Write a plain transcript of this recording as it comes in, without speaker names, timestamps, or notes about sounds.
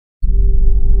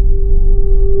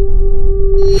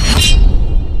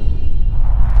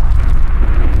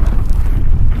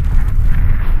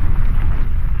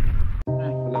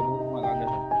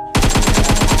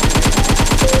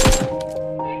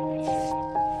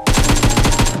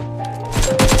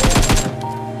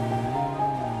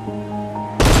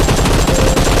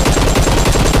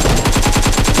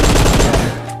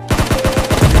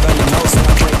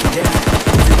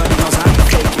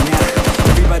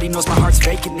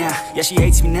now. Yeah, she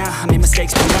hates me now, I made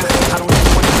mistakes, but now I don't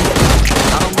ever wanna be alone.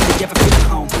 I don't really ever feel at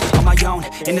home, on my own,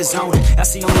 in the zone.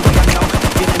 That's the only way I know,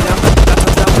 feeling low, about to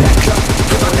blow back up.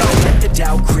 Here I go, let the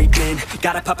doubt creep in,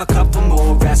 gotta pop a couple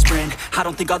more aspirin. I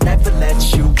don't think I'll ever let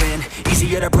you in,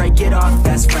 easier to break it off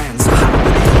best friends. I don't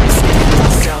really understand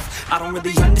myself, I don't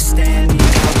really understand you.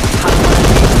 I don't wanna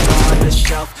be on the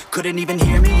shelf, couldn't even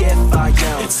hear me if I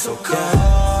yelled. It's so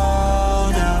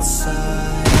cold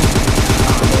outside,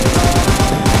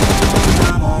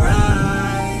 I'm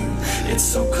alright. It's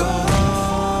so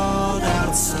cold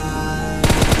outside,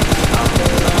 I'm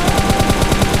alone,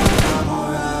 I'm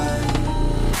alright.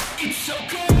 It's so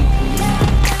cold.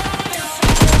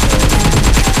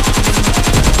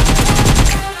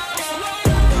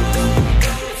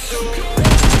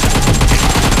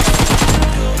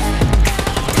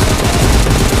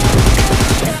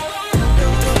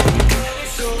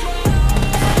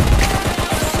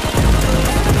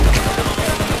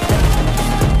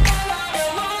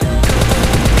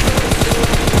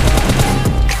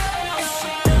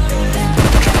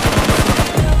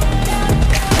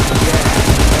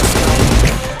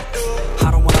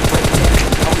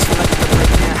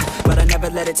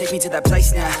 Let it take me to that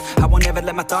place now. I won't ever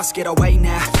let my thoughts get away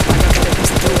now. I got better things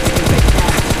to do, thinking fake now.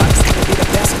 I just wanna be the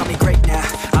best, call me great now.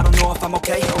 I don't know if I'm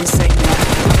okay or insane now.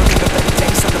 I remember better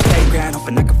days on the playground,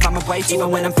 hoping I can find my way.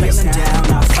 Even when I'm feeling down,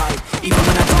 I fight. Even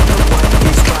when I don't know what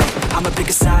is right, I'ma pick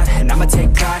a side and I'ma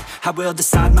take pride. I will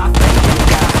decide my fate and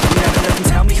die. I'll never let them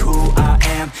tell me who I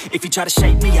am. If you try to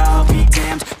shake me, I'll be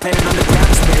damned. Planning on the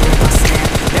ground is where I stand.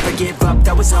 Never give up,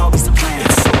 that was always the plan.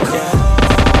 It's so cold.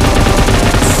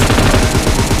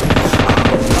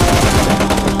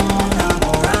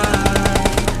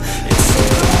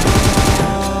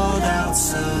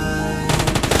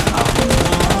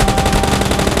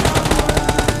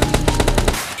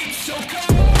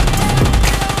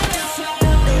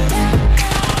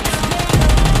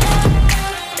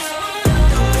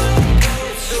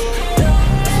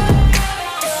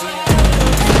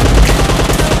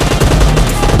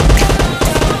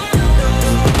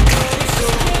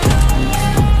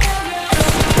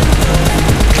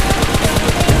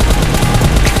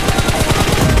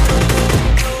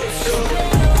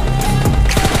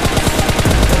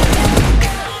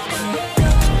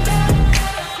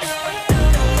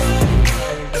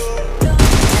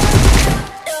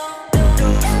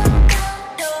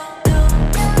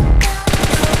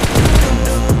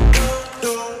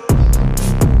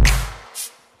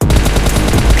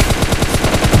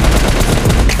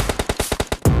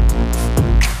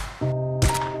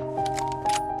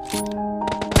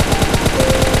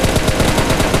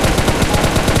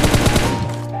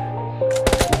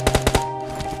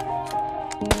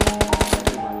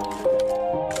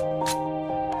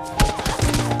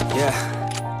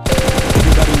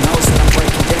 Everybody knows that I'm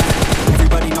breaking down.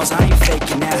 Everybody knows I ain't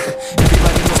faking now.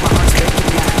 Everybody knows my heart's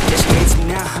faking now. Yeah, she hates me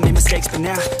now, I made mistakes, but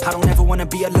now I don't ever wanna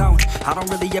be alone. I don't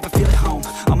really ever feel at home,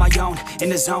 on my own, in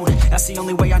the zone. That's the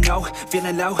only way I know,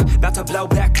 feeling low, about to blow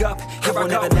back up. Here I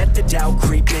won't ever let the doubt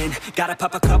creep in, gotta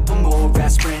pop a couple more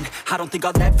aspirin. I don't think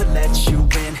I'll ever let you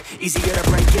in, easier to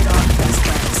break it off best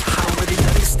friends. I don't really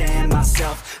understand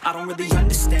myself, I don't really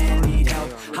understand, need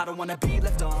help. I don't wanna be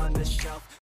left on the shelf.